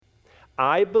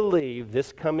I believe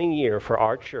this coming year for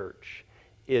our church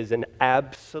is an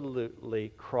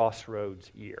absolutely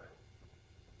crossroads year.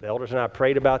 The elders and I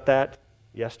prayed about that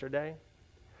yesterday.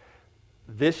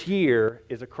 This year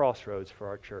is a crossroads for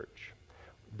our church.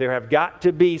 There have got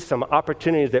to be some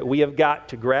opportunities that we have got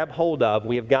to grab hold of.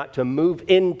 We have got to move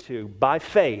into by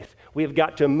faith. We have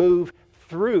got to move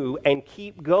through and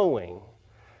keep going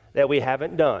that we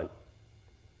haven't done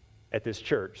at this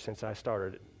church since I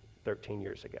started 13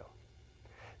 years ago.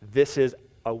 This is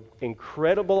an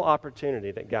incredible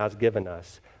opportunity that God's given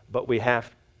us, but we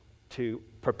have to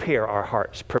prepare our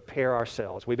hearts, prepare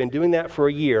ourselves. We've been doing that for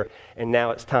a year, and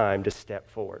now it's time to step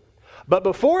forward. But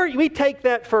before we take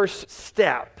that first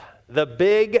step, the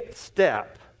big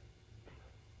step,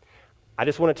 I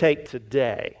just want to take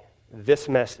today this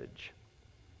message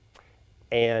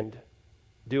and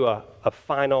do a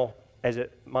final, as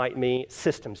it might mean,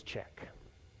 systems check.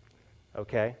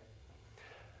 Okay?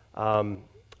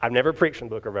 I've never preached from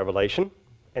the book of Revelation,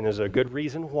 and there's a good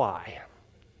reason why.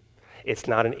 It's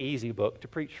not an easy book to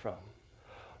preach from.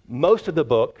 Most of the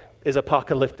book is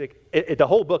apocalyptic. The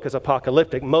whole book is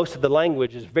apocalyptic. Most of the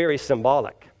language is very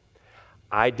symbolic.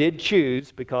 I did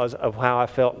choose, because of how I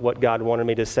felt what God wanted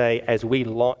me to say as we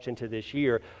launch into this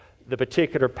year, the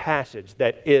particular passage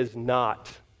that is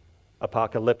not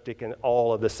apocalyptic and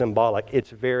all of the symbolic.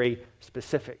 It's very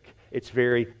specific. It's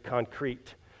very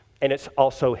concrete. And it's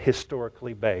also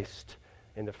historically based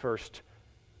in the first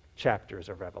chapters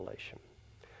of Revelation.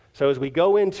 So as we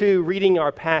go into reading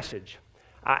our passage,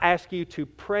 I ask you to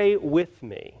pray with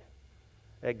me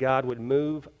that God would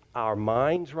move our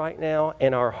minds right now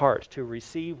and our hearts to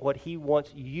receive what He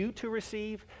wants you to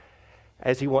receive,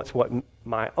 as He wants what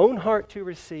my own heart to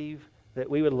receive, that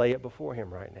we would lay it before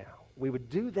Him right now. We would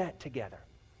do that together,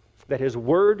 that His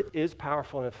Word is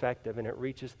powerful and effective, and it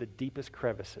reaches the deepest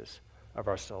crevices of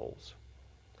our souls.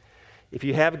 If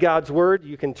you have God's Word,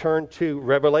 you can turn to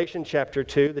Revelation chapter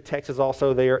 2. The text is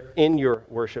also there in your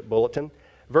worship bulletin.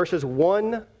 Verses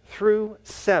 1 through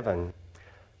 7.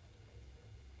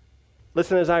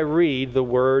 Listen as I read the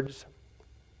words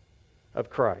of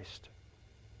Christ.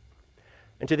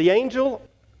 And to the angel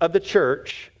of the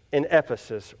church in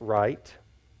Ephesus write,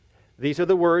 these are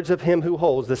the words of him who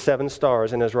holds the 7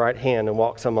 stars in his right hand and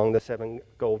walks among the 7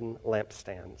 golden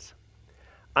lampstands.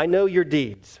 I know your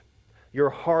deeds, your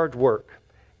hard work,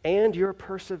 and your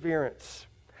perseverance.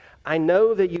 I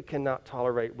know that you cannot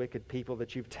tolerate wicked people,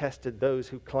 that you've tested those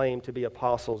who claim to be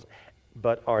apostles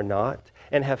but are not,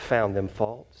 and have found them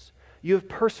false. You have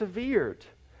persevered,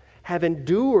 have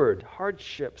endured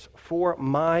hardships for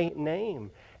my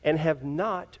name, and have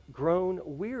not grown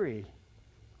weary.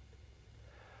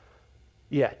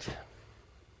 Yet,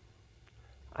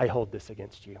 I hold this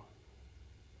against you.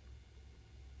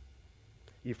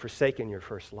 You've forsaken your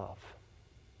first love.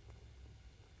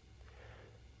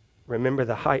 Remember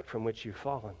the height from which you've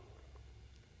fallen.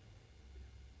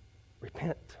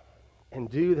 Repent and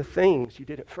do the things you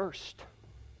did at first.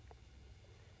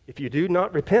 If you do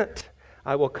not repent,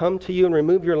 I will come to you and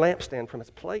remove your lampstand from its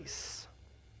place.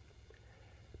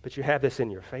 But you have this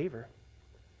in your favor.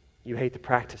 You hate the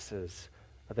practices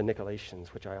of the Nicolaitans,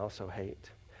 which I also hate.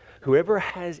 Whoever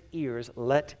has ears,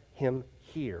 let him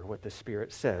hear what the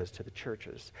Spirit says to the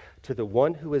churches. To the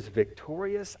one who is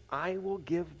victorious, I will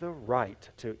give the right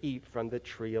to eat from the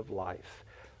tree of life,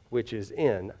 which is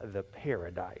in the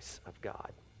paradise of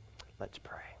God. Let's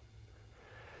pray.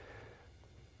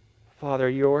 Father,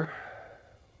 your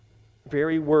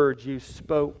very words you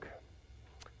spoke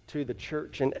to the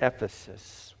church in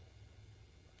Ephesus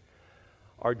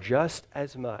are just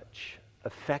as much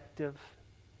effective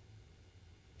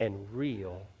and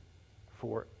real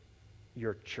for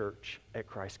your church at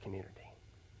Christ Community.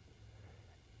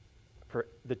 For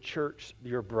the church,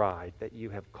 your bride, that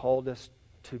you have called us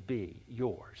to be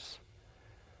yours.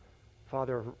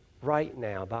 Father, right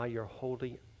now, by your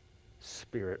Holy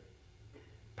Spirit,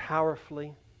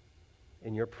 powerfully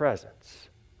in your presence,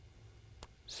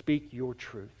 speak your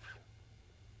truth.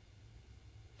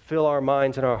 Fill our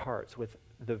minds and our hearts with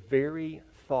the very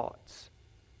thoughts,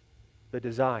 the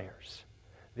desires,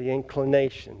 the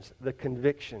inclinations, the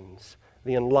convictions,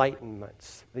 the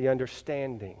enlightenments, the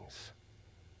understandings,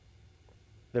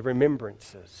 the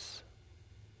remembrances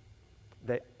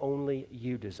that only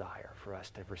you desire for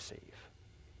us to receive.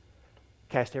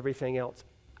 Cast everything else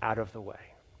out of the way.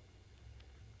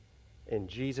 In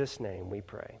Jesus' name we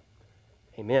pray.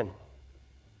 Amen.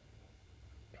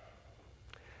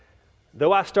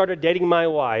 Though I started dating my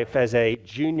wife as a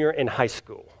junior in high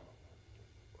school,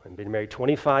 I've been married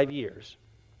 25 years,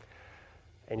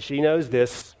 and she knows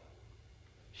this,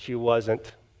 she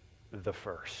wasn't the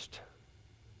first.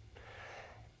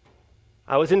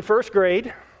 I was in first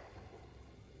grade,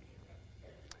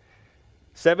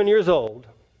 7 years old,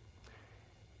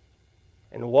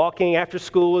 and walking after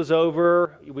school was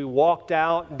over, we walked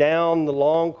out down the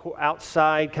long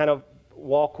outside kind of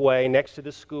walkway next to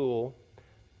the school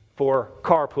for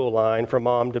carpool line for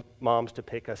moms to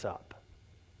pick us up.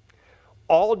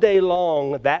 All day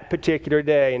long, that particular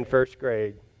day in first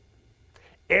grade,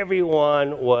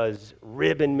 everyone was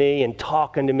ribbing me and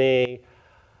talking to me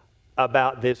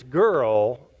about this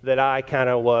girl that I kind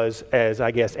of was, as I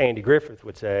guess Andy Griffith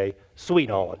would say, sweet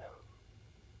on.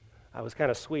 I was kind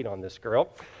of sweet on this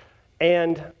girl.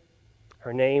 And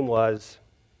her name was,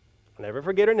 I'll never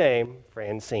forget her name,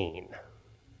 Francine.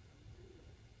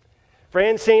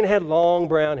 Francine had long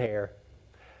brown hair,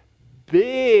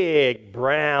 big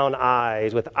brown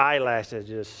eyes with eyelashes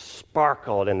just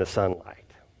sparkled in the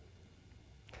sunlight.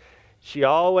 She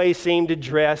always seemed to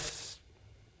dress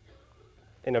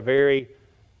in a very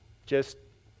just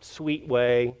sweet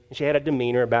way. She had a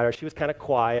demeanor about her. She was kind of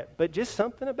quiet, but just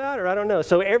something about her, I don't know.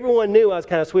 So everyone knew I was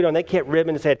kind of sweet on. They kept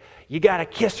ribbing and said, "You got to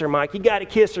kiss her, Mike. You got to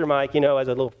kiss her, Mike." You know, as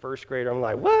a little first grader, I'm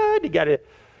like, "What? You got to?"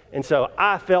 And so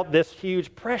I felt this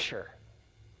huge pressure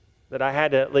that I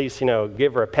had to at least,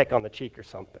 give her a peck on the cheek or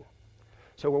something.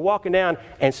 So we're walking down,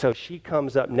 and so she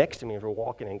comes up next to me and we're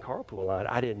walking in carpool line.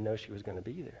 I didn't know she was going to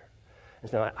be there. And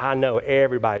so I know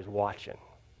everybody's watching.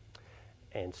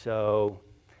 And so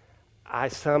I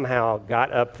somehow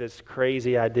got up this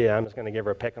crazy idea. I'm just going to give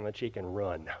her a peck on the cheek and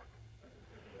run.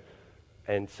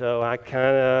 And so I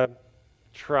kind of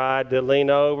tried to lean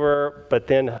over, but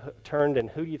then turned, and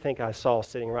who do you think I saw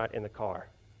sitting right in the car?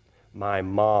 My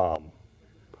mom,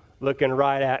 looking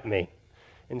right at me.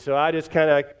 And so I just kind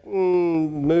of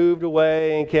moved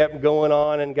away and kept going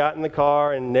on and got in the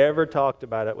car and never talked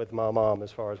about it with my mom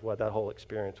as far as what that whole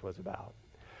experience was about.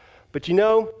 But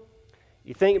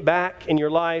you think back in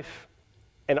your life,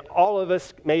 and all of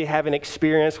us may have an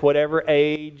experience, whatever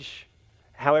age,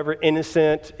 however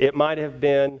innocent it might have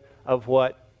been, of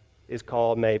what is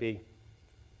called maybe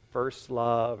first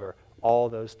love or all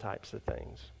those types of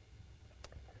things.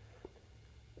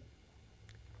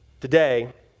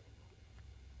 Today,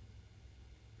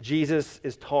 Jesus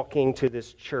is talking to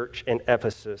this church in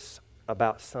Ephesus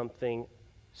about something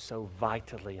so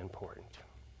vitally important.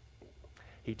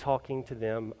 He's talking to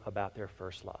them about their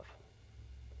first love.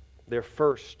 Their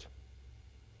first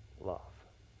love.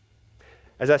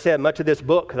 As I said, much of this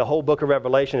book, the whole book of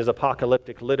Revelation, is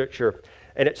apocalyptic literature,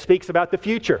 and it speaks about the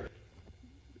future.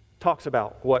 Talks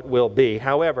about what will be.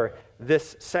 However,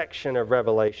 this section of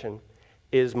Revelation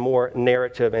is more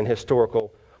narrative and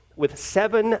historical, with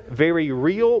 7 very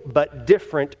real but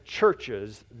different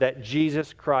churches that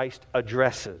Jesus Christ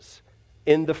addresses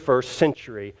in the first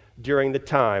century during the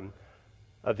time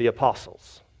of the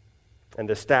apostles and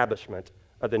the establishment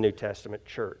of the New Testament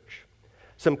church.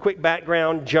 Some quick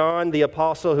background: John the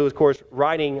apostle, who is, of course,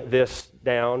 writing this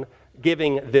down,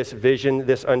 giving this vision,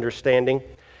 this understanding,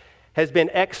 has been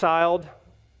exiled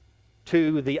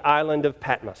to the island of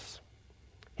Patmos.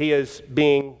 He is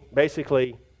being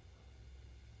basically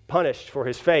punished for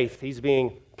his faith. He's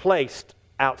being placed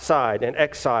outside in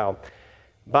exile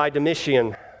by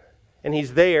Domitian. And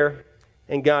he's there,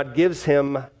 and God gives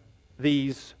him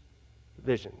these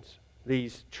visions,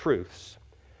 these truths.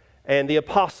 And the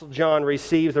Apostle John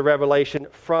receives the revelation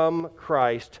from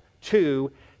Christ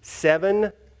to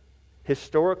 7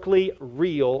 historically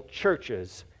real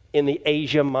churches in the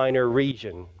Asia Minor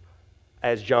region,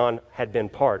 as John had been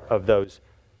part of those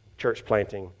church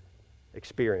planting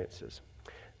experiences.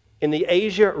 In the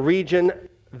Asia region,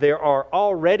 there are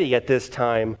already at this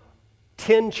time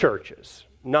 10 churches,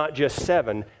 not just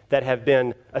 7, that have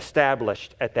been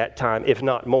established at that time, if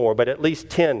not more, but at least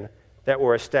 10 that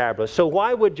were established. So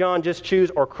why would John just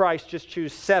choose, or Christ just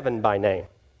choose 7 by name?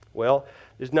 Well,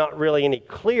 there's not really any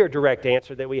clear direct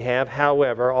answer that we have.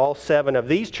 However, all 7 of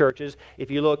these churches,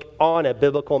 if you look on a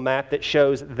biblical map that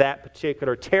shows that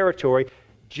particular territory,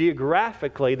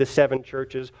 geographically, the 7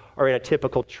 churches are in a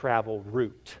typical travel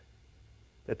route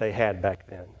that they had back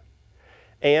then.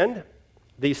 And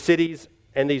these cities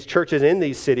and these churches in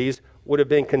these cities would have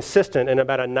been consistent in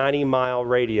about a 90-mile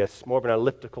radius, more of an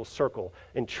elliptical circle,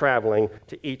 in traveling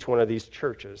to each one of these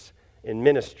churches in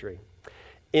ministry.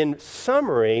 In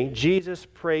summary, Jesus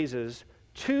praises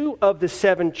 2 of the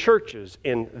 7 churches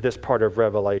in this part of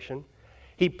Revelation.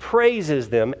 He praises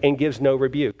them and gives no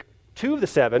rebuke. 2 of the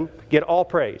 7 get all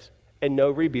praise and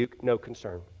no rebuke, no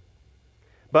concern.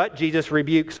 But Jesus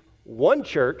rebukes one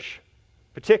church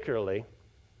particularly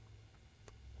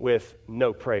with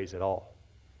no praise at all.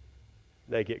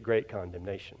 They get great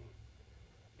condemnation.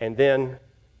 And then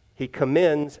he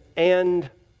commends and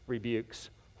rebukes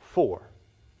 4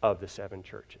 of the seven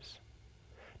churches.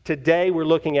 Today, we're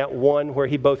looking at one where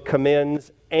he both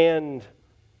commends and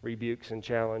rebukes and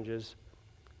challenges.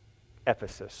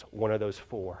 Ephesus, one of those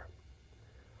four.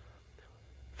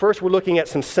 First, we're looking at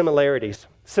some similarities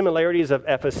of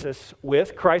Ephesus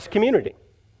with Christ's community.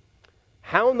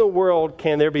 How in the world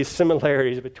can there be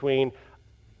similarities between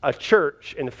a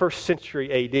church in the first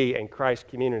century AD and Christ's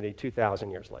community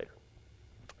 2,000 years later?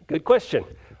 Good question.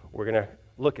 We're going to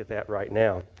look at that right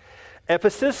now.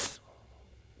 Ephesus,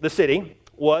 the city,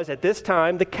 was at this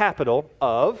time the capital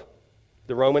of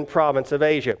the Roman province of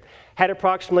Asia. Had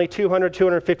approximately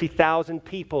 250,000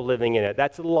 people living in it.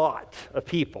 That's a lot of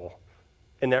people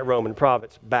in that Roman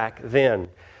province back then.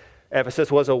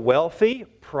 Ephesus was a wealthy,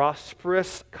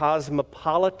 prosperous,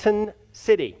 cosmopolitan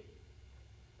city.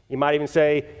 You might even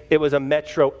say it was a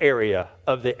metro area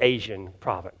of the Asian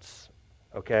province.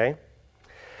 Okay?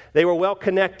 They were well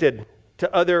connected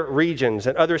to other regions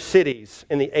and other cities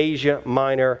in the Asia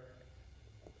Minor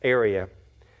area.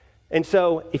 And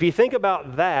so if you think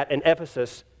about that in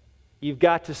Ephesus, you've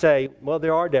got to say, well,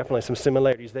 there are definitely some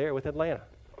similarities there with Atlanta,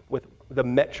 with the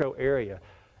metro area.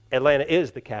 Atlanta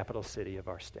is the capital city of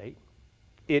our state.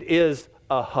 It is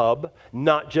a hub,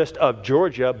 not just of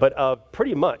Georgia, but of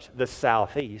pretty much the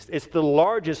Southeast. It's the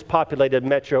largest populated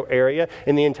metro area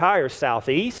in the entire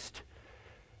Southeast.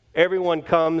 Everyone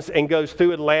comes and goes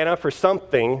through Atlanta for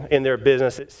something in their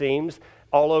business, it seems,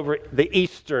 all over the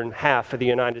eastern half of the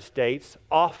United States.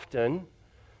 Often,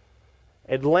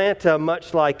 Atlanta,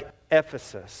 much like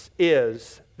Ephesus,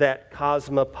 is that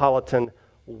cosmopolitan,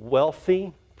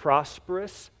 wealthy,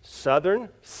 prosperous southern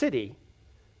city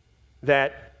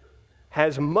that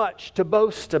has much to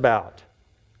boast about.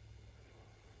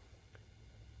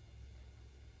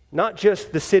 Not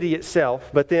just the city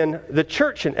itself, but then the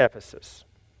church in Ephesus.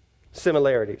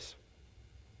 Similarities.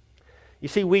 You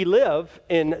see, we live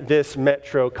in this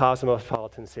metro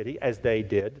cosmopolitan city as they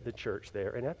did, the church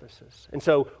there in Ephesus. And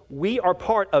so we are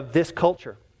part of this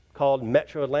culture called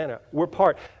Metro Atlanta. We're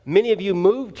part. Many of you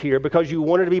moved here because you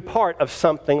wanted to be part of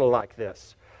something like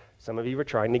this. Some of you are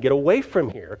trying to get away from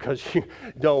here because you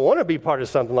don't want to be part of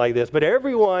something like this. But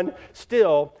everyone,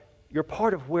 still, you're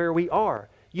part of where we are.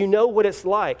 You know what it's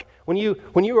like. When you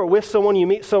are with someone, you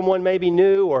meet someone maybe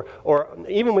new, or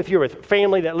even with your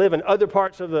family that live in other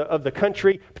parts of the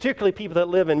country, particularly people that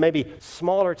live in maybe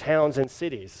smaller towns and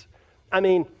cities. I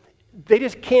mean, they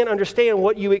just can't understand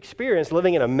what you experience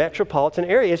living in a metropolitan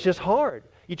area. It's just hard.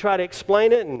 You try to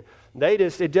explain it, and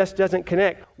it just doesn't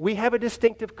connect. We have a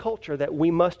distinctive culture that we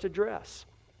must address.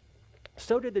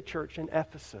 So did the church in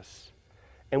Ephesus,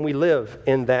 and we live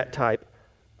in that type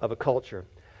of a culture.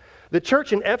 The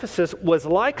church in Ephesus was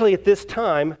likely at this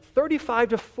time 35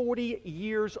 to 40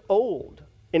 years old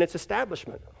in its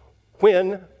establishment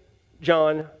when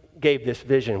John gave this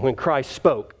vision, when Christ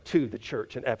spoke to the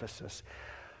church in Ephesus,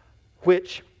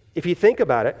 which, if you think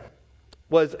about it,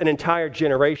 was an entire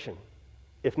generation,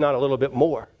 if not a little bit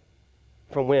more,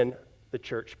 from when the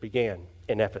church began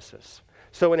in Ephesus.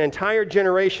 So an entire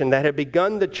generation that had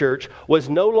begun the church was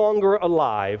no longer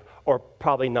alive or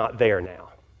probably not there now.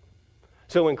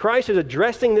 So when Christ is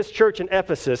addressing this church in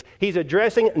Ephesus, he's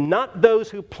addressing not those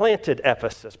who planted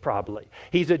Ephesus, probably.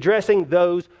 He's addressing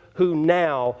those who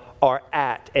now are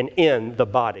at and in the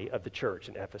body of the church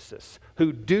in Ephesus,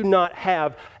 who do not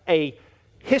have a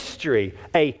history,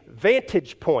 a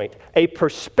vantage point, a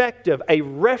perspective, a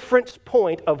reference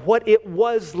point of what it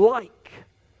was like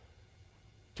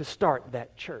to start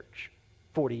that church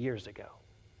 40 years ago.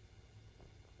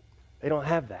 They don't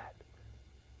have that.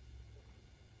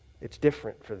 It's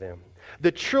different for them.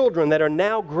 The children that are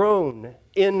now grown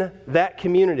in that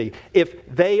community, if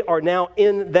they are now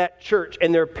in that church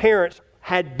and their parents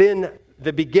had been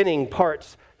the beginning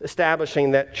parts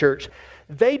establishing that church,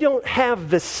 they don't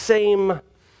have the same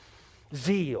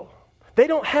zeal. They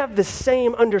don't have the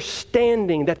same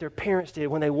understanding that their parents did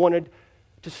when they wanted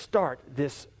to start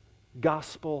this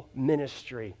gospel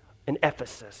ministry in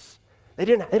Ephesus. They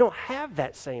don't have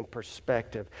that same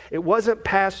perspective. It wasn't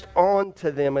passed on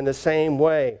to them in the same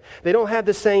way. They don't have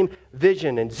the same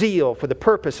vision and zeal for the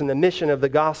purpose and the mission of the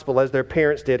gospel as their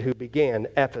parents did who began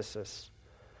Ephesus.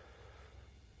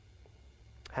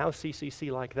 How's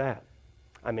CCC like that?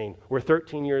 I mean, we're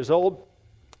 13 years old.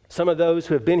 Some of those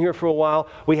who have been here for a while,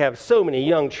 we have so many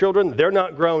young children. They're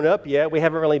not grown up yet. We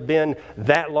haven't really been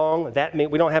that long. That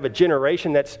means we don't have a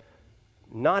generation that's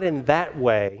not in that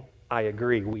way. I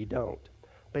agree, we don't.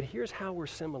 But here's how we're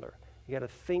similar. You got to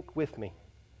think with me.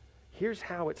 Here's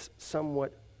how it's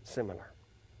somewhat similar.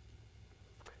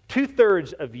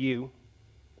 2/3 of you,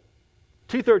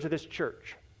 2/3 of this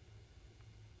church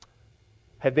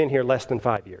have been here less than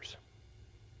 5 years.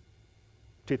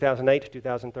 2008 to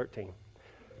 2013.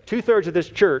 2/3 of this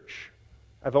church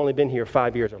have only been here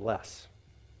 5 years or less.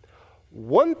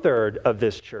 1/3 of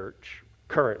this church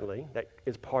currently, that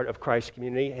is part of Christ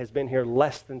Community, has been here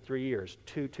less than 3 years,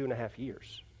 2.5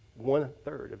 years.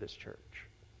 1/3 of this church.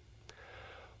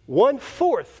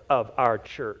 1/4 of our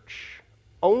church,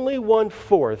 only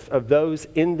 1/4 of those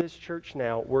in this church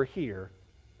now were here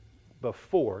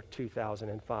before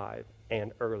 2005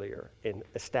 and earlier in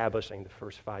establishing the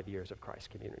first 5 years of Christ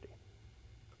Community.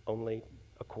 Only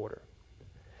a quarter.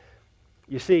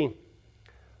 You see,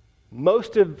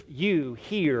 most of you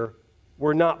here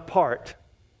were not part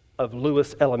of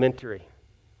Lewis Elementary.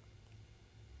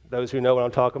 Those who know what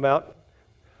I'm talking about.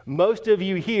 Most of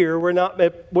you here were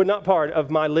not part of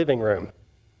my living room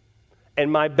and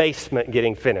my basement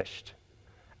getting finished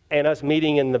and us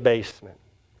meeting in the basement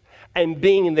and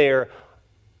being there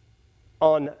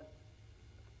on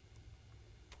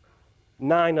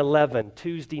 9/11,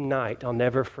 Tuesday night. I'll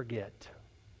never forget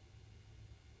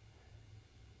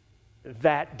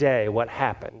that day, what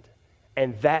happened.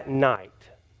 And that night,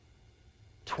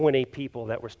 20 people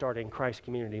that were starting Christ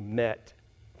Community met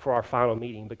for our final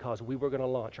meeting because we were going to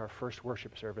launch our first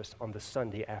worship service on the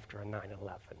Sunday after a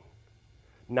 9/11.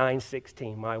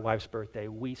 9/16, my wife's birthday,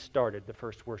 we started the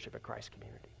first worship at Christ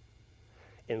Community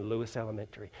in Lewis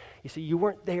Elementary. You see, you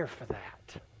weren't there for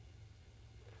that.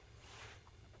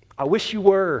 I wish you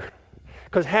were,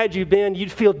 because had you been,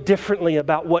 you'd feel differently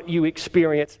about what you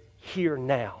experience here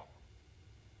now.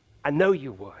 I know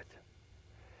you would,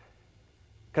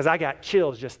 because I got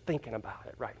chills just thinking about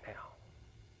it right now.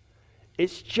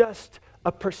 It's just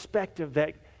a perspective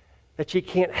that you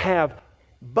can't have.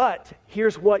 But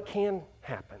here's what can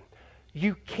happen.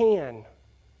 You can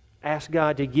ask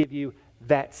God to give you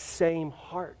that same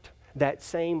heart, that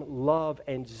same love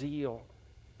and zeal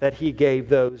that He gave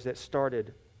those that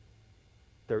started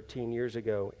 13 years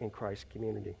ago in Christ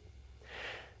Community.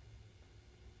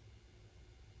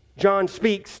 John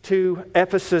speaks to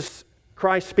Ephesus,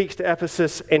 Christ speaks to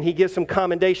Ephesus, and he gives some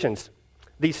commendations,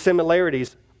 these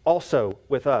similarities also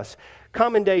with us.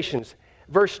 Commendations,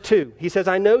 verse 2, he says,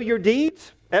 I know your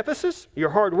deeds, Ephesus,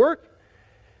 your hard work.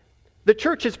 The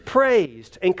church is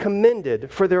praised and commended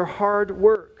for their hard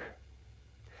work.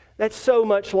 That's so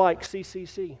much like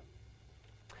CCC.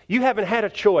 You haven't had a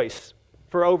choice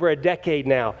for over a decade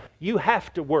now. You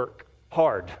have to work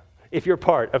hard if you're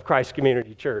part of Christ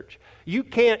Community Church. You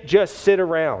can't just sit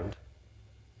around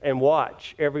and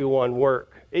watch everyone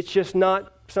work. It's just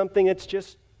not something that's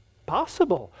just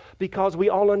possible, because we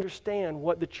all understand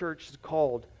what the church is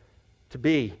called to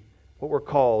be, what we're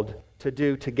called to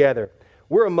do together.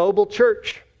 We're a mobile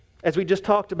church, as we just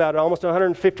talked about, almost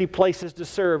 150 places to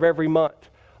serve every month.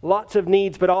 Lots of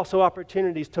needs, but also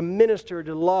opportunities to minister,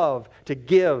 to love, to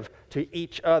give to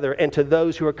each other and to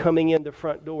those who are coming in the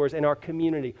front doors in our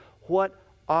community. What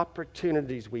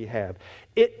opportunities we have.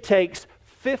 It takes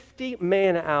 50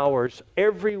 man-hours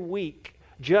every week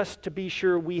just to be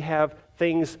sure we have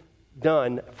things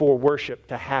done for worship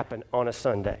to happen on a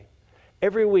Sunday.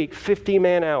 Every week, 50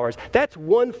 man-hours. That's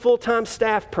one full-time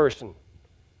staff person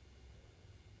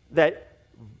that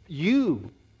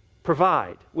you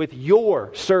provide with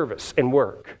your service and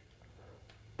work.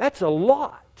 That's a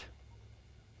lot.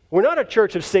 We're not a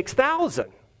church of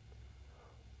 6,000.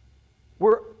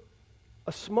 We're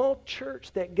a small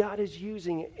church that God is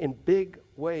using in big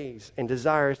ways and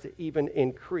desires to even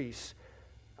increase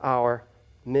our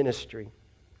ministry.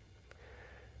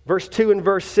 Verse 2 and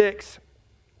verse 6,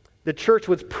 the church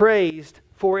was praised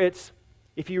for its,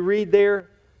 if you read there,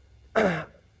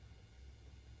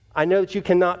 I know that you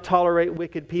cannot tolerate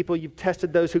wicked people. You've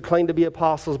tested those who claim to be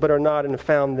apostles but are not and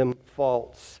found them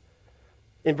false.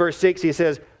 In verse 6 he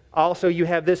says, also you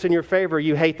have this in your favor.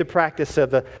 You hate the practice of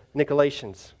the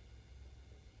Nicolaitans.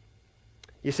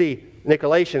 You see,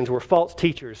 Nicolaitans were false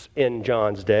teachers in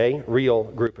John's day, real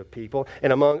group of people,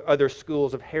 and among other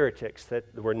schools of heretics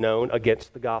that were known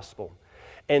against the gospel.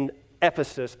 And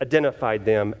Ephesus identified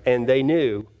them, and they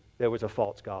knew there was a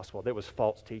false gospel, there was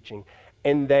false teaching,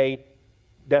 and they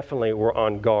definitely were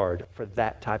on guard for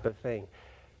that type of thing.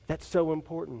 That's so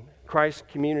important. Christ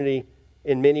Community,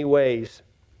 in many ways,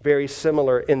 very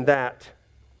similar in that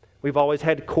we've always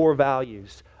had core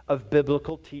values of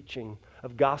biblical teaching,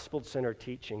 of gospel-centered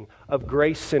teaching, of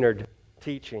grace-centered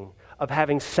teaching, of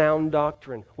having sound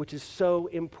doctrine, which is so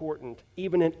important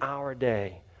even in our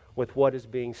day with what is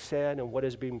being said and what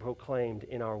is being proclaimed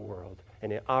in our world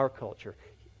and in our culture.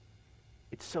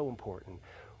 It's so important.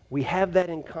 We have that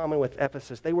in common with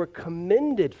Ephesus. They were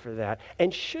commended for that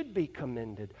and should be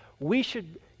commended.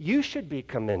 You should be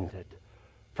commended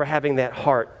for having that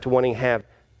heart to wanting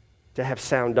to have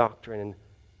sound doctrine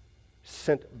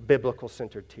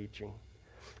biblical-centered teaching.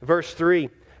 Verse 3,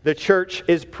 the church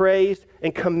is praised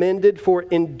and commended for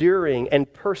enduring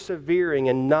and persevering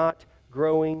and not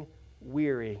growing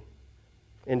weary.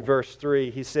 In verse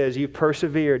 3, he says, you've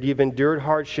persevered, you've endured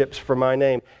hardships for my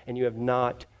name, and you have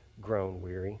not grown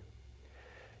weary.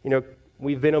 You know,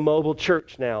 we've been a mobile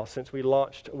church now since we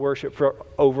launched worship for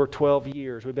over 12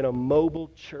 years. We've been a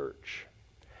mobile church.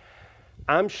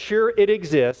 I'm sure it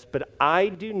exists, but I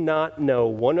do not know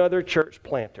one other church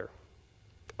planter,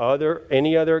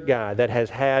 any other guy that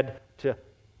has had to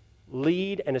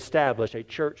lead and establish a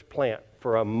church plant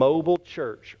for a mobile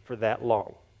church for that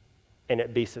long and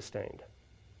it be sustained.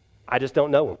 I just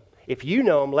don't know them. If you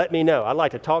know them, let me know. I'd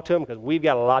like to talk to them because we've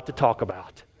got a lot to talk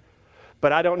about.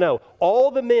 But I don't know.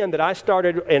 All the men that I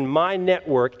started in my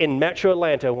network in Metro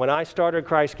Atlanta when I started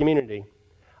Christ Community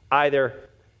either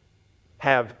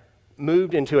have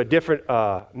moved into a different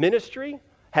ministry,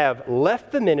 have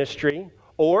left the ministry,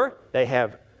 or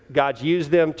God's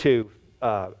used them to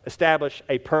establish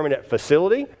a permanent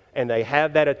facility, and they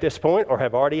have that at this point or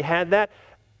have already had that.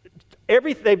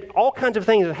 All kinds of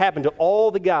things have happened to all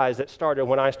the guys that started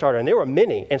when I started, and there were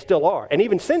many and still are, and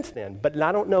even since then, but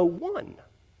I don't know one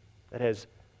that has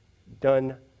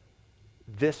done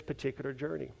this particular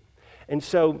journey. And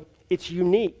so it's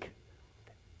unique.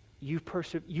 You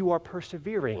are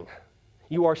persevering.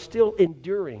 You are still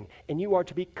enduring, and you are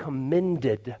to be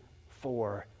commended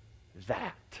for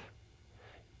that.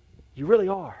 You really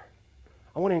are.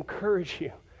 I want to encourage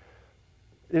you.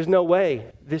 There's no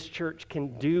way this church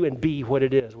can do and be what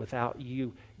it is without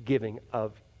you giving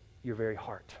of your very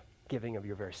heart, giving of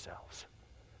your very selves.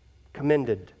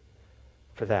 Commended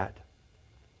for that.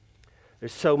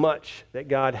 There's so much that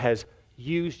God has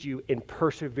used you in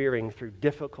persevering through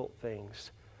difficult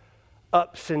things,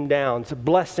 ups and downs,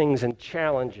 blessings and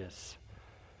challenges.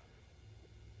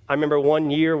 I remember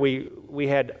one year we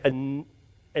had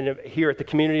here at the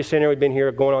community center, we've been here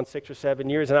going on 6 or 7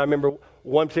 years, and I remember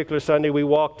one particular Sunday we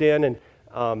walked in,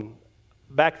 and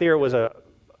back there was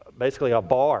basically a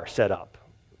bar set up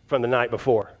from the night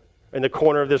before in the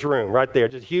corner of this room, right there,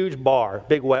 just huge bar,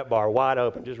 big wet bar, wide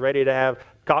open, just ready to have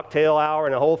cocktail hour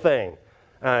and the whole thing.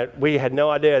 We had no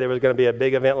idea there was going to be a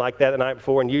big event like that the night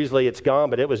before, and usually it's gone,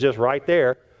 but it was just right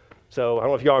there. So I don't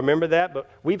know if y'all remember that, but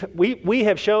we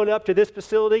have shown up to this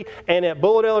facility and at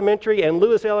Bullitt Elementary and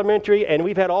Lewis Elementary, and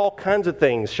we've had all kinds of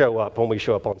things show up when we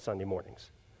show up on Sunday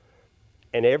mornings.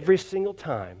 And every single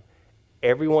time,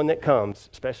 everyone that comes,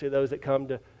 especially those that come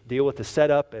to deal with the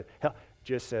setup, and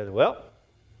just says, well,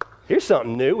 here's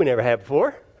something new we never had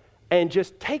before, and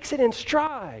just takes it in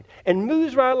stride and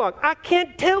moves right along. I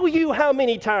can't tell you how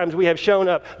many times we have shown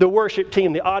up, the worship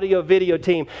team, the audio video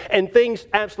team, and things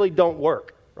absolutely don't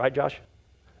work. Right, Josh?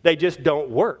 They just don't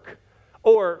work.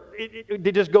 Or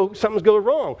something's going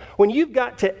wrong. When you've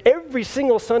got to every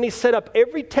single Sunday set up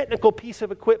every technical piece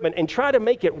of equipment and try to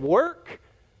make it work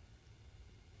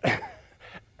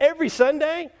every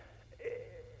Sunday,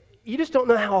 you just don't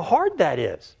know how hard that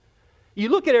is. You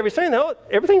look at every Sunday, oh,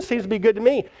 everything seems to be good to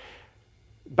me.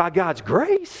 By God's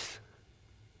grace,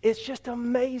 it's just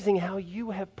amazing how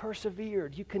you have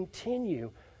persevered. You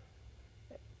continue,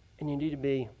 and you need to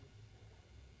be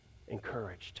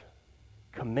encouraged,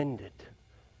 commended,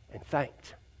 and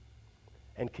thanked,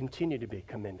 and continue to be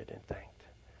commended and thanked.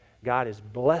 God is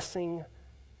blessing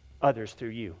others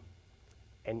through you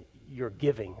and your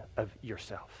giving of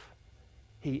yourself.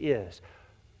 He is.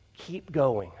 Keep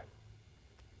going.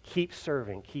 Keep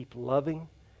serving. Keep loving,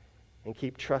 and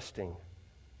keep trusting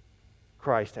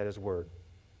Christ at His word.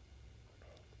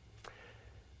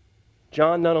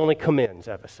 John not only commends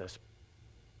Ephesus,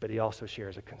 but he also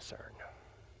shares a concern.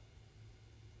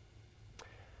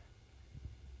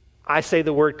 I say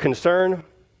the word concern.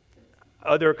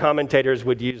 Other commentators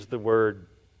would use the word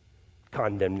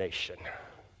condemnation.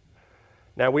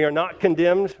 Now, we are not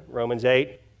condemned, Romans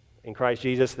 8, in Christ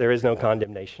Jesus, there is no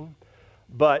condemnation.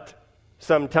 But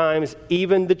sometimes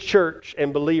even the church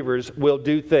and believers will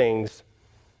do things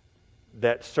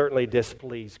that certainly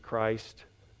displease Christ.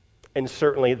 And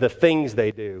certainly the things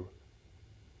they do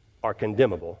are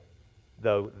condemnable,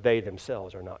 though they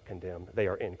themselves are not condemned. They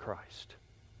are in Christ.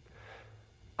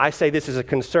 I say this is a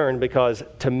concern because,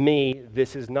 to me,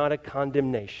 this is not a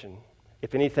condemnation.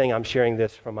 If anything, I'm sharing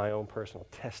this from my own personal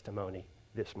testimony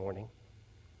this morning.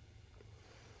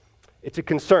 It's a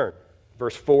concern.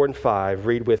 Verse 4 and 5,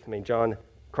 read with me.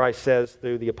 Christ says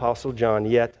through the Apostle John,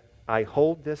 "Yet I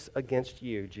hold this against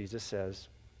you," Jesus says,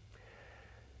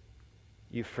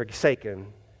 "you've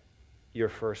forsaken your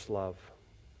first love."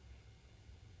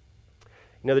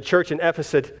 You know, the church in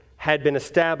Ephesus had been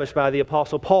established by the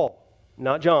Apostle Paul,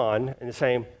 not John, in the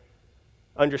same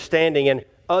understanding in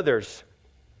others.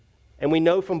 And we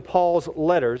know from Paul's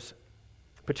letters,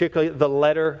 particularly the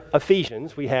letter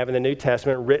Ephesians we have in the New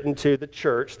Testament written to the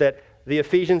church, that the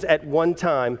Ephesians at one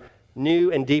time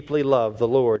knew and deeply loved the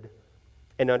Lord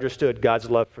and understood God's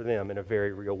love for them in a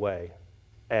very real way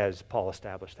as Paul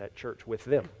established that church with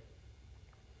them.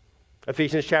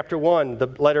 Ephesians chapter 1, the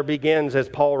letter begins as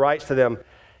Paul writes to them,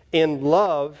 "In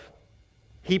love,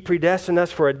 He predestined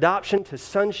us for adoption to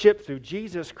sonship through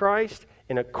Jesus Christ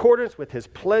in accordance with His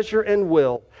pleasure and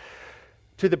will,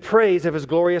 to the praise of His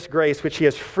glorious grace, which He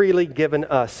has freely given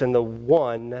us in the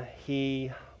one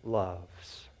He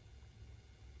loves."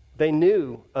 They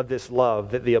knew of this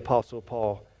love that the Apostle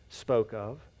Paul spoke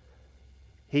of.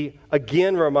 He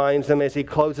again reminds them as he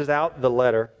closes out the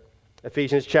letter,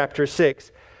 Ephesians chapter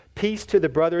 6, "Peace to the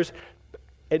brothers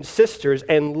and sisters,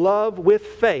 and love with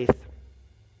faith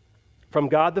from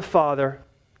God the Father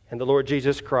and the Lord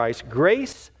Jesus Christ.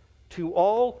 Grace to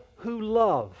all who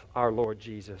love our Lord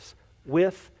Jesus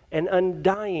with an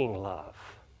undying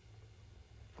love."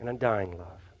 An undying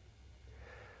love.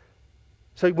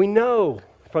 So we know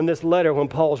from this letter when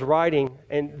Paul's writing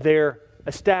and they're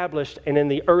established and in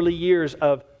the early years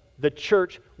of the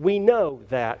church, we know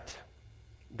that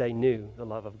they knew the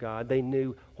love of God. They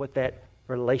knew what that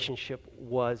relationship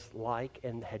was like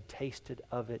and had tasted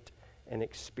of it and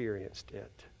experienced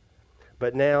it.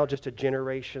 But now, just a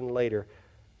generation later,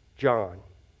 John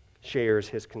shares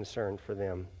his concern for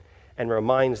them and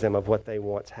reminds them of what they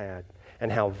once had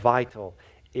and how vital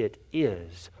it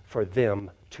is for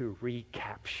them to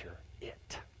recapture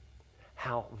it.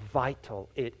 How vital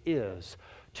it is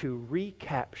to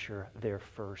recapture their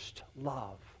first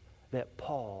love that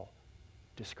Paul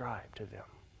described to them.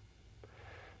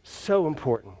 So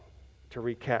important to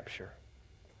recapture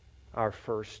our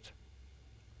first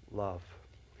love.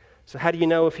 So how do you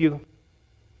know if you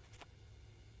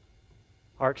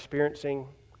are experiencing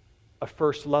a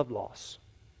first love loss?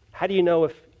 How do you know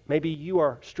if maybe you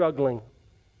are struggling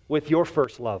with your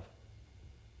first love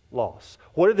loss?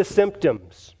 What are the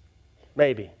symptoms,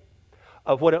 maybe,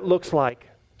 of what it looks like?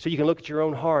 So you can look at your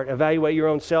own heart, evaluate your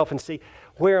own self, and see,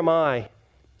 where am I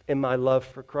in my love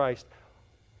for Christ?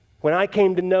 When I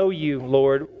came to know you,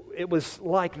 Lord, it was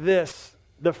like this.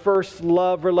 The first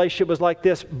love relationship was like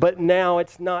this, but now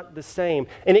it's not the same.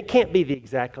 And it can't be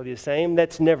exactly the same.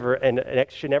 That's never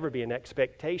should never be an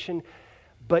expectation.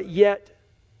 But yet,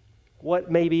 what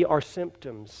maybe are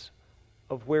symptoms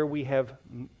of where we have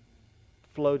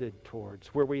floated towards,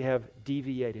 where we have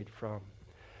deviated from?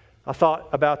 I thought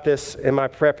about this in my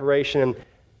preparation and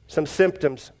some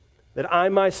symptoms that I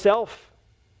myself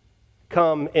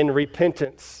come in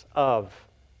repentance of.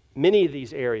 Many of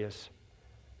these areas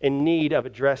in need of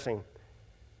addressing.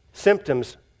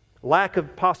 Symptoms, lack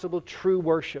of possible true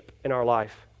worship in our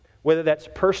life, whether that's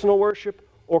personal worship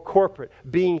or corporate,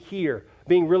 being here,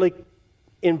 being really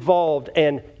involved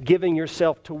and giving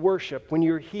yourself to worship when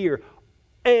you're here,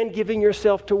 and giving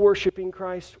yourself to worshiping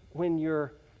Christ when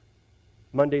you're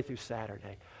Monday through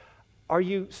Saturday. Are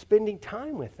you spending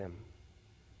time with Him?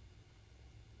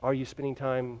 Are you spending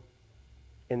time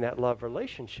in that love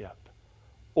relationship?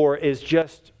 Or is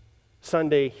just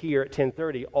Sunday here at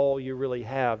 10:30 all you really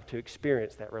have to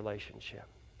experience that relationship?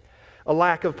 A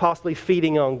lack of possibly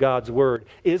feeding on God's Word.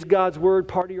 Is God's Word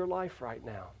part of your life right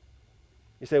now?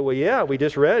 You say, well, yeah, we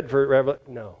just read for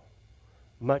Revelation. No,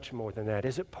 much more than that.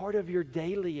 Is it part of your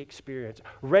daily experience?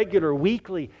 Regular,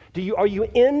 weekly? Are you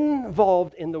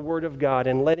involved in the Word of God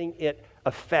and letting it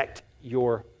affect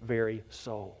your very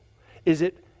soul? Is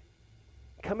it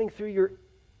coming through your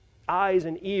eyes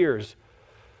and ears?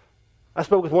 I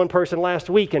spoke with one person last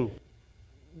week and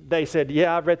they said,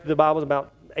 yeah, I've read through the Bible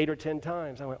about 8 or 10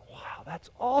 times. I went, wow, that's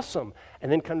awesome.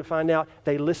 And then come to find out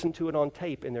they listen to it on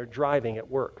tape and they're driving at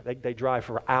work. They drive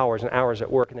for hours and hours at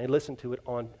work and they listen to it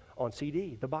on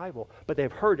CD, the Bible. But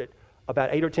they've heard it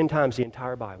about 8 or 10 times the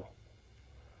entire Bible.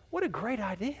 What a great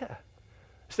idea.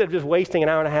 Instead of just wasting an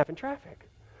hour and a half in traffic.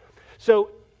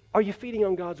 So are you feeding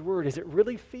on God's Word? Is it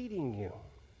really feeding you?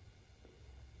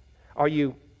 Are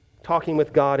you talking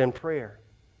with God in prayer?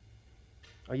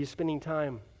 Are you spending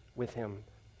time with Him,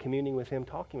 communing with Him,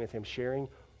 talking with Him, sharing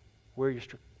where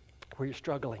you're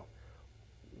struggling,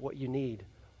 what you need,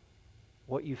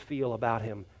 what you feel about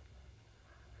Him,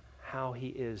 how He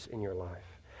is in your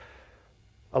life?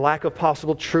 A lack of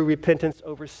possible true repentance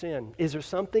over sin. Is there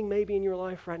something maybe in your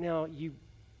life right now you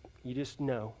just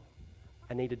know,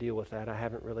 I need to deal with that. I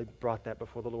haven't really brought that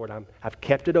before the Lord. I've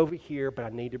kept it over here, but I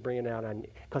need to bring it out.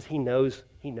 Because He knows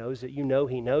it. You know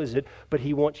He knows it, but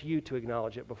He wants you to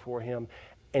acknowledge it before Him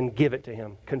and give it to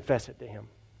Him. Confess it to Him.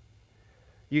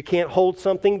 You can't hold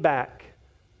something back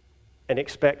and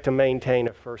expect to maintain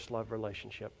a first love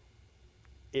relationship.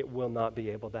 It will not be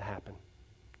able to happen,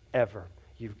 ever.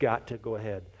 You've got to go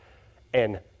ahead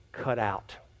and cut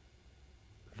out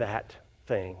that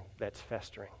thing that's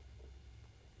festering.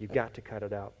 You've got to cut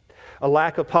it out. A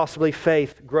lack of possibly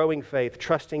faith, growing faith,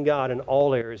 trusting God in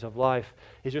all areas of life.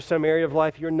 Is there some area of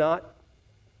life you're not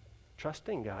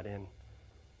trusting God in?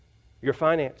 Your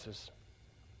finances,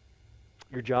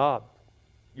 your job,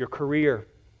 your career,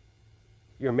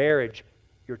 your marriage,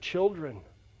 your children.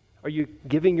 Are you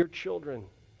giving your children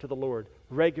to the Lord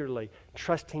regularly,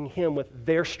 trusting Him with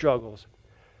their struggles?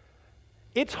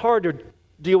 It's hard to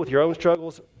deal with your own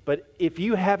struggles, but if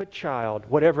you have a child,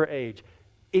 whatever age,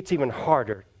 it's even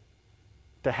harder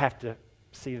to have to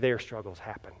see their struggles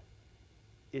happen.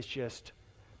 It's just,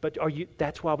 but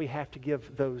that's why we have to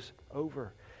give those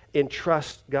over and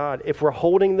trust God. If we're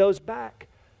holding those back,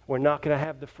 we're not going to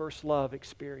have the first love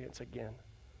experience again.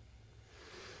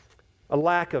 A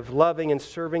lack of loving and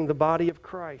serving the body of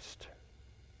Christ.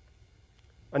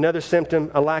 Another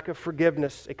symptom, a lack of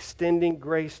forgiveness, extending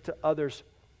grace to others.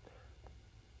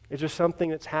 Is there something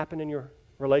that's happened in your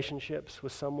relationships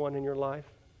with someone in your life?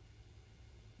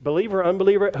 Believer,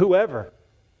 unbeliever, whoever,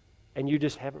 and you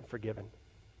just haven't forgiven.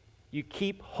 You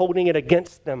keep holding it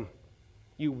against them.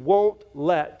 You won't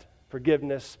let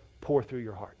forgiveness pour through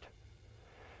your heart.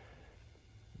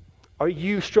 Are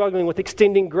you struggling with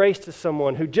extending grace to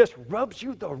someone who just rubs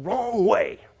you the wrong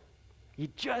way?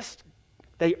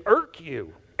 They irk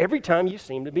you every time you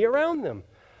seem to be around them.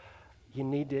 You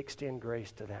need to extend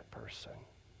grace to that person.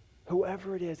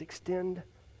 Whoever it is, extend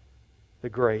the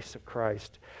grace of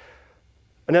Christ.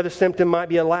 Another symptom might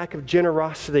be a lack of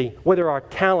generosity. Whether our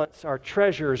talents, our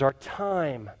treasures, our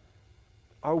time,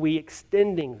 are we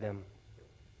extending them?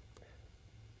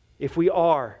 If we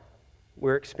are,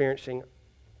 we're experiencing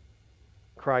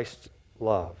Christ's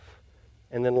love.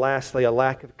 And then lastly, a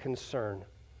lack of concern.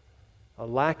 A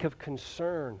lack of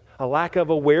concern, a lack of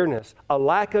awareness, a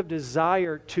lack of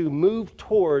desire to move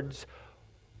towards,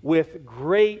 with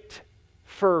great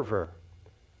fervor,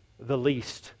 the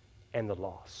least and the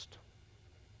lost.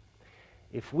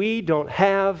 If we don't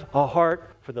have a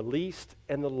heart for the least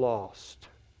and the lost,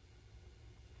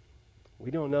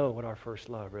 we don't know what our first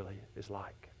love really is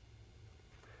like.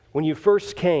 When you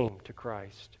first came to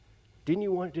Christ, didn't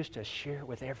you want just to share it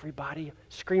with everybody?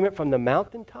 Scream it from the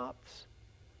mountaintops?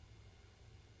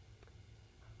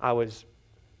 I was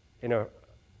in a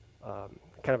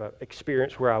kind of an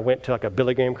experience where I went to like a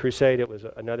Billy Graham crusade. It was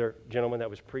another gentleman that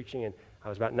was preaching, and I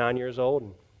was about 9 years old.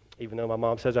 And even though my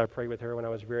mom says I prayed with her when I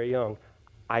was very young,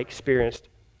 I experienced,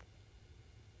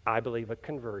 I believe, a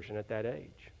conversion at that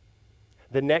age.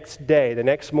 The next day, the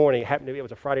next morning, it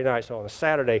was a Friday night, so on a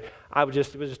Saturday, it was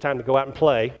just time to go out and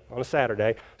play on a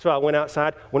Saturday. So I went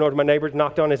outside, went over to my neighbor,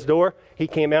 knocked on his door. He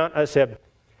came out. I said,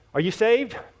 "Are you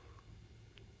saved?"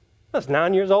 I was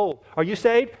 9 years old. "Are you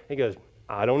saved?" He goes,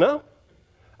 "I don't know."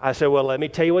 I said, "Well, let me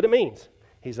tell you what it means."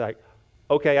 He's like,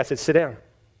 "Okay." I said, "Sit down."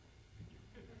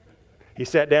 He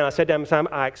sat down. I sat down beside him.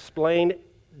 I explained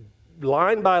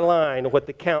line by line what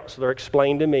the counselor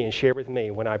explained to me and shared with me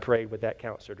when I prayed with that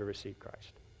counselor to receive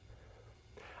Christ.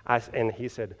 And he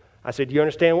said, I said, "Do you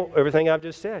understand everything I've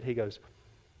just said?" He goes,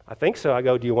 "I think so." I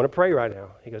go, "Do you want to pray right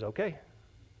now?" He goes, "Okay."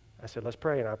 I said, "Let's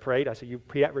pray." And I prayed. I said, "You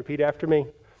repeat after me."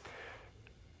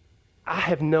 I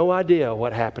have no idea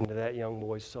what happened to that young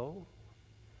boy's soul.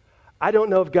 I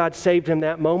don't know if God saved him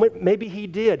that moment. Maybe He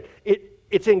did.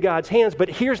 It's in God's hands, but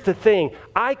here's the thing.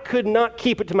 I could not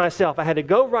keep it to myself. I had to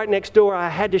go right next door. I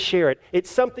had to share it. It's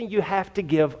something you have to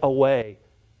give away.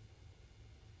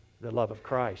 The love of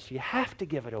Christ. You have to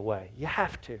give it away. You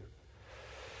have to.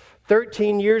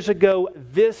 13 years ago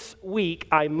this week,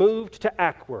 I moved to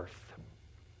Ackworth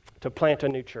to plant a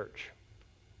new church.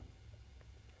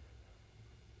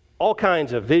 All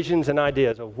kinds of visions and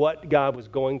ideas of what God was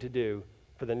going to do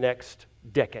for the next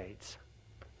decades.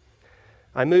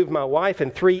 I moved my wife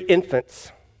and 3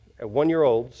 infants,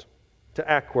 1-year-olds, to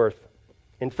Ackworth.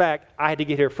 In fact, I had to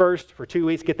get here first for 2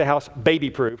 weeks, get the house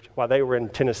baby-proofed while they were in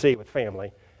Tennessee with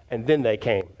family, and then they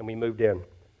came, and we moved in.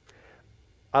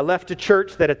 I left a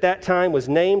church that at that time was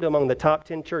named among the top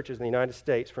 10 churches in the United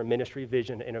States for ministry,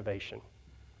 vision, and innovation.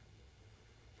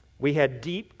 We had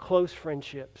deep, close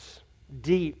friendships,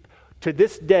 deep. To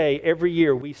this day, every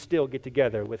year, we still get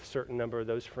together with a certain number of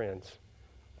those friends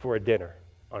for a dinner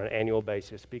on an annual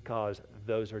basis because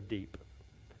those are deep.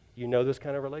 You know those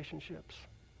kind of relationships?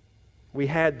 We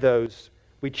had those.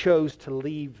 We chose to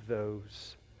leave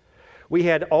those. We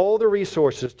had all the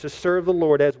resources to serve the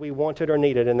Lord as we wanted or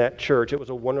needed in that church. It was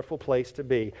a wonderful place to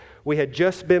be. We had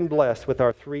just been blessed with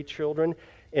our 3 children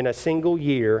in a single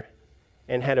year,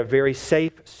 and had a very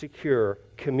safe, secure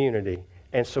community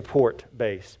and support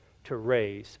base to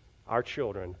raise our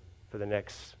children for the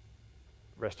next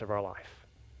rest of our life.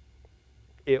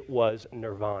 It was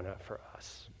nirvana for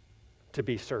us to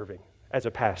be serving as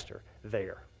a pastor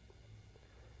there.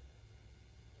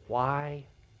 Why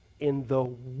in the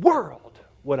world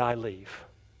would I leave?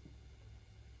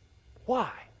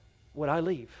 Why would I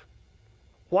leave?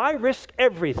 Why risk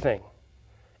everything?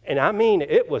 And I mean,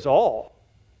 it was all.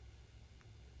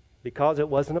 Because it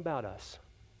wasn't about us.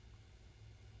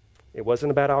 It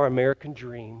wasn't about our American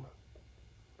dream,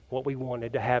 what we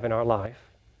wanted to have in our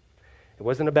life. It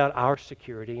wasn't about our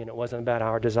security, and it wasn't about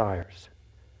our desires.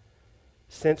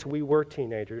 Since we were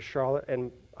teenagers, Charlotte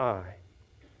and I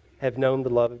have known the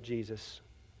love of Jesus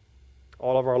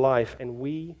all of our life, and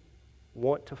we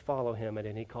want to follow him at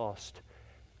any cost.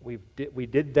 We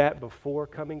did that before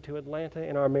coming to Atlanta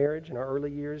in our marriage, in our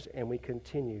early years, and we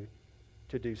continue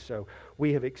to do so.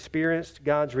 We have experienced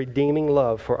God's redeeming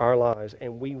love for our lives,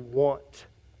 and we want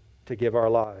to give our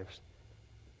lives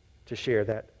to share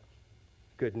that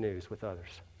good news with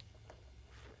others.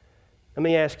 Let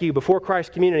me ask you, before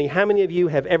Christ Community, how many of you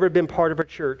have ever been part of a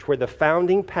church where the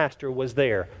founding pastor was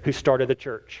there who started the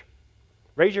church?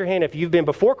 Raise your hand if you've been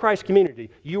before Christ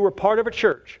Community, you were part of a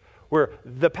church where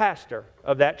the pastor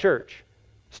of that church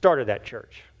started that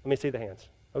church. Let me see the hands.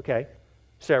 Okay,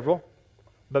 several.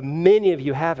 But many of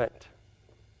you haven't.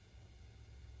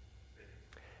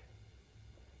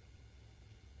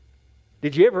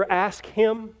 Did you ever ask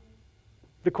him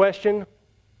the question,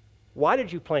 why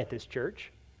did you plant this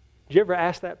church? Did you ever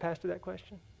ask that pastor that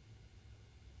question?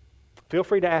 Feel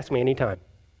free to ask me anytime.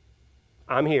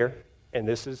 I'm here, and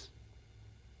this is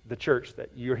the church that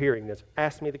you're hearing this.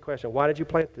 Ask me the question, why did you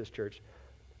plant this church?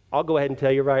 I'll go ahead and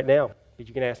tell you right now, but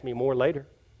you can ask me more later.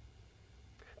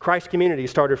 Christ Community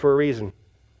started for a reason.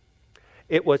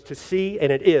 It was to see, and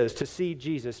it is, to see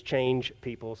Jesus change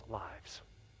people's lives.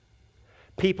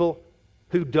 People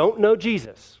who don't know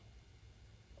Jesus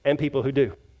and people who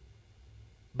do.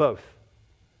 Both.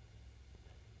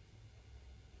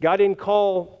 God didn't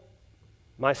call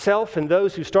myself and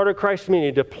those who started Christ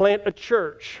Community to plant a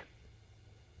church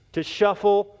to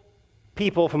shuffle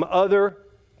people from other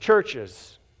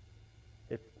churches.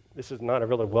 This is not a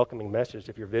really welcoming message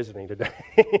if you're visiting today.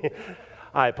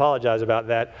 I apologize about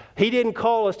that. He didn't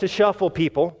call us to shuffle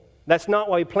people. That's not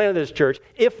why he planted this church.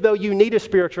 If, though, you need a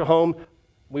spiritual home,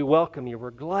 we welcome you.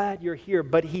 We're glad you're here.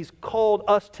 But he's called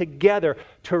us together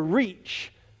to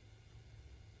reach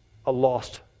a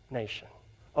lost nation,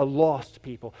 a lost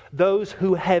people, those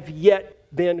who have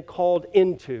yet been called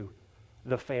into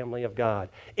the family of God.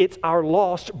 It's our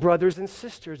lost brothers and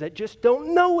sisters that just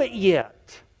don't know it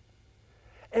yet.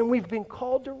 And we've been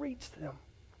called to reach them.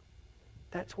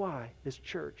 That's why this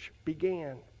church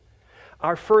began.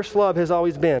 Our first love has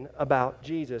always been about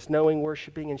Jesus, knowing,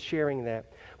 worshiping, and sharing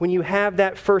that. When you have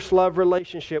that first love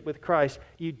relationship with Christ,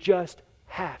 you just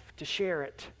have to share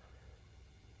it.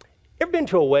 Ever been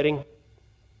to a wedding?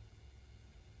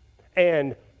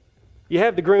 And you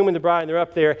have the groom and the bride, and they're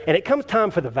up there, and it comes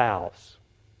time for the vows.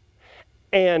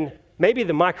 And maybe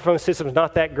the microphone system's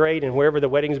not that great and wherever the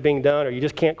wedding's being done, or you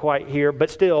just can't quite hear, but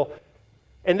still.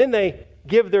 And then they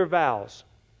give their vows.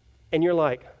 And you're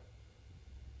like,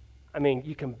 I mean,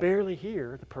 you can barely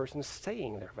hear the person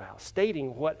saying their vows,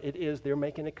 stating what it is they're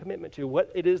making a commitment to,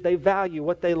 what it is they value,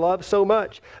 what they love so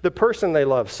much, the person they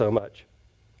love so much.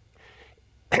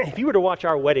 If you were to watch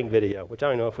our wedding video, which I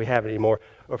don't know if we have it anymore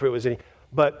or if it was any,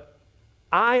 but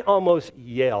I almost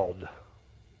yelled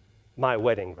my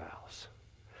wedding vows.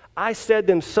 I said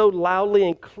them so loudly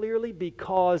and clearly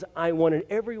because I wanted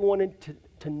everyone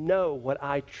to know what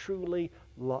I truly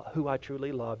who I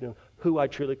truly loved and who I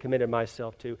truly committed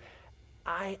myself to.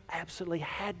 I absolutely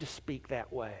had to speak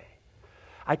that way.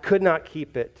 I could not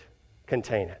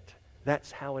contain it.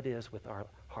 That's how it is with our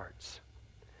hearts.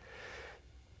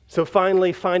 So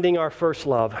finally, finding our first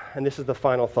love, and this is the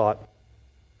final thought.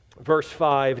 Verse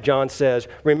 5, John says,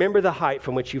 remember the height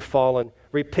from which you've fallen.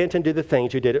 Repent and do the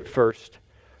things you did at first.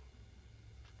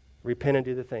 Repent and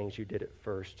do the things you did at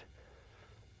first.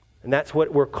 And that's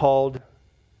what we're called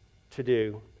to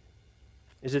do,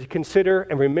 is to consider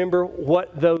and remember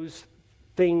what those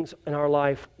things in our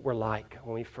life were like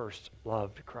when we first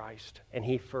loved Christ and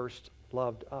he first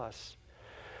loved us.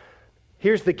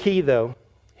 Here's the key, though.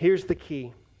 Here's the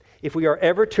key. If we are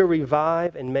ever to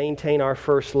revive and maintain our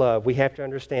first love, we have to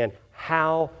understand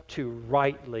how to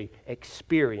rightly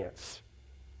experience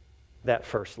that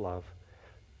first love.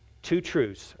 Two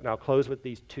truths, and I'll close with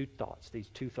these two thoughts.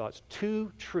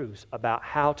 Two truths about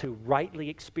how to rightly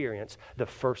experience the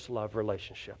first love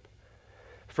relationship.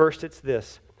 First, it's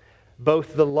this.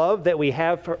 both the love that we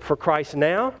have for Christ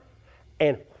now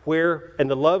and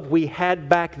the love we had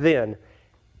back then,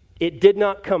 it did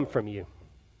not come from you,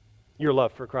 your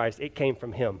love for Christ. It came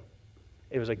from Him.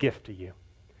 It was a gift to you.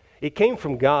 It came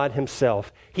from God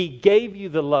Himself. He gave you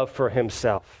the love for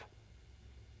Himself.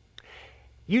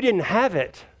 You didn't have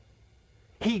it.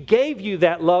 He gave you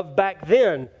that love back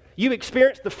then. You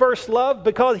experienced the first love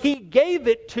because He gave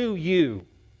it to you.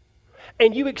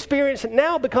 And you experience it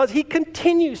now because He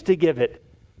continues to give it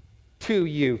to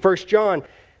you. 1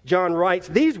 John writes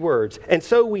these words, "And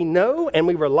so we know and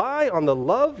we rely on the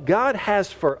love God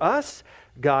has for us.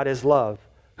 God is love.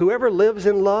 Whoever lives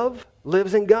in love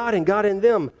lives in God and God in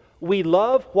them. We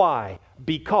love, why?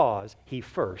 Because He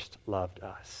first loved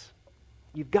us."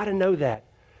 You've got to know that.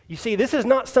 You see, this is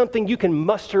not something you can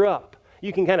muster up.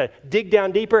 You can kind of dig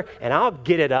down deeper and I'll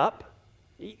get it up.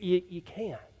 You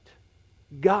can't.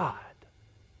 God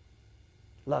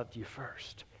loved you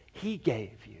first. He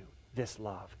gave you this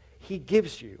love. He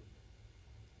gives you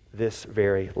this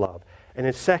very love. And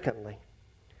then secondly,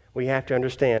 we have to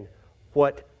understand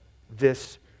what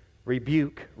this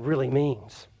rebuke really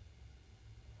means.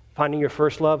 Finding your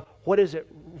first love, what does it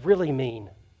really mean?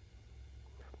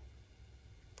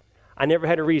 I've never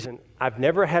had a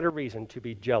reason to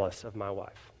be jealous of my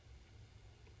wife.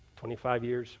 25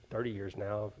 years, 30 years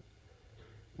now.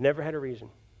 Never had a reason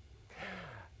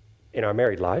in our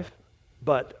married life.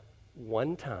 But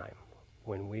one time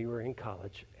when we were in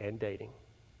college and dating,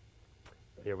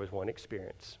 there was one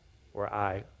experience where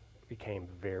I became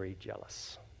very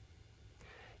jealous.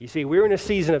 You see, we were in a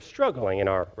season of struggling in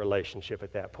our relationship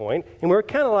at that point, and we were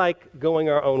kind of like going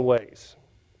our own ways,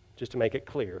 just to make it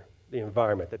clear, the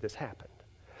environment that this happened.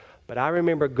 But I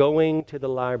remember going to the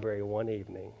library one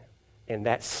evening in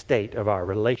that state of our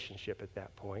relationship at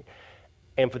that point,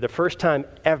 and for the first time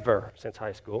ever since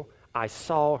high school, I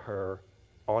saw her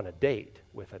on a date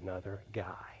with another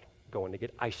guy, going to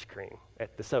get ice cream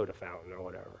at the soda fountain or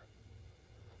whatever.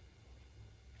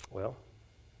 Well,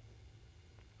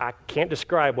 I can't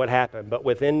describe what happened, but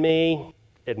within me,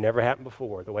 it never happened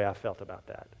before, the way I felt about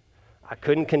that. I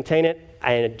couldn't contain it,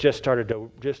 and it just started to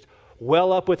just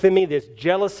well up within me, this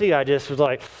jealousy. I just was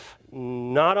like,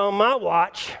 not on my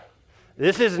watch.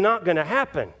 This is not going to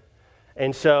happen.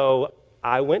 And so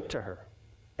I went to her,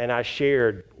 and I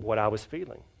shared what I was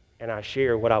feeling, and I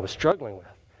shared what I was struggling with.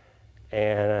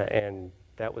 And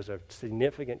that was a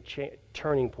significant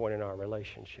turning point in our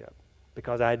relationship,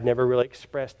 because I had never really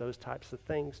expressed those types of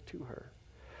things to her.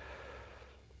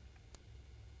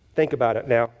 Think about it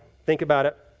now. Think about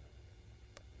it.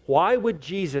 Why would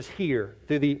Jesus hear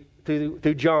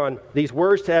through John these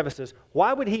words to Ephesus?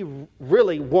 Why would He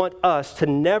really want us to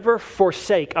never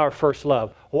forsake our first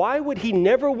love? Why would He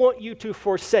never want you to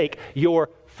forsake your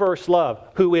first love,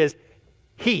 who is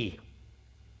He?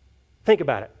 Think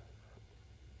about it.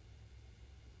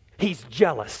 He's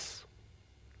jealous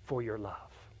for your love.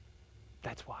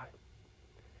 That's why.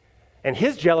 And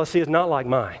His jealousy is not like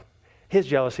mine. His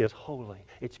jealousy is holy.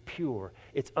 It's pure.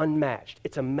 It's unmatched.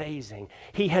 It's amazing.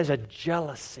 He has a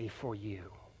jealousy for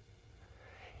you.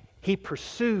 He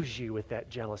pursues you with that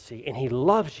jealousy, and He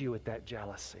loves you with that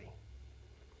jealousy.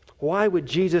 Why would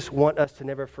Jesus want us to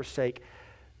never forsake?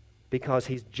 Because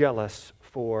He's jealous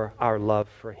for our love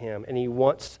for Him, and He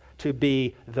wants to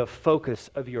be the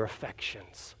focus of your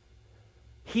affections.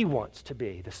 He wants to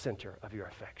be the center of your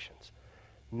affections,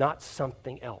 not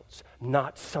something else,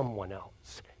 not someone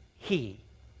else. He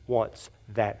wants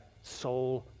that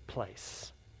sole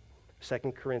place.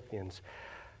 2 Corinthians,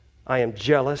 I am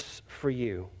jealous for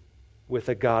you with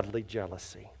a godly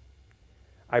jealousy.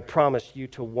 I promised you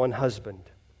to one husband,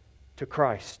 to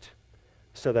Christ,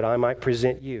 so that I might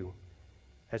present you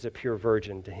as a pure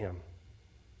virgin to Him.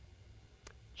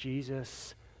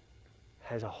 Jesus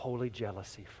has a holy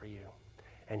jealousy for you,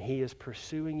 and He is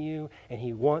pursuing you, and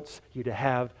He wants you to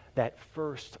have that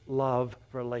first love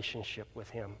relationship with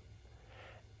Him.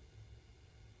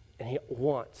 And He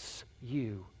wants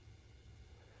you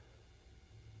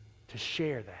to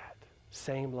share that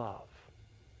same love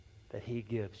that He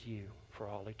gives you for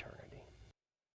all eternity.